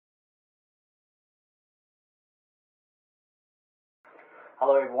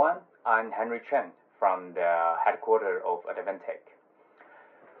Hello everyone, I'm Henry Chen from the headquarters of Advantech.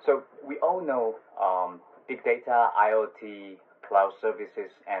 So we all know big data, IoT, cloud services,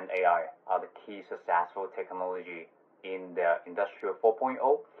 and AI are the key successful technology in the Industrial 4.0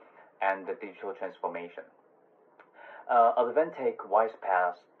 and the digital transformation. Advantech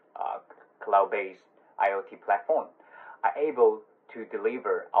WISE-PaaS cloud-based IoT platform are able to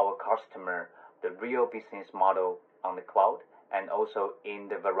deliver our customer the real business model on the cloud and also in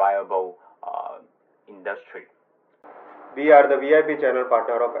the variable industry. We are the VIP channel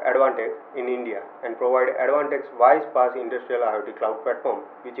partner of Advantech in India and provide Advantech's WISE-PaaS industrial IoT cloud platform,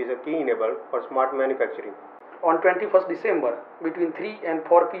 which is a key enabler for smart manufacturing. On 21st December, between 3 and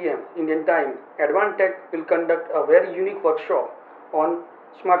 4 p.m. Indian time, Advantech will conduct a very unique workshop on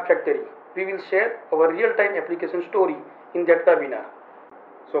Smart Factory. We will share our real-time application story in that webinar.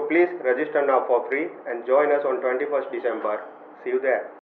 So please register now for free and join us on 21st December. See you there.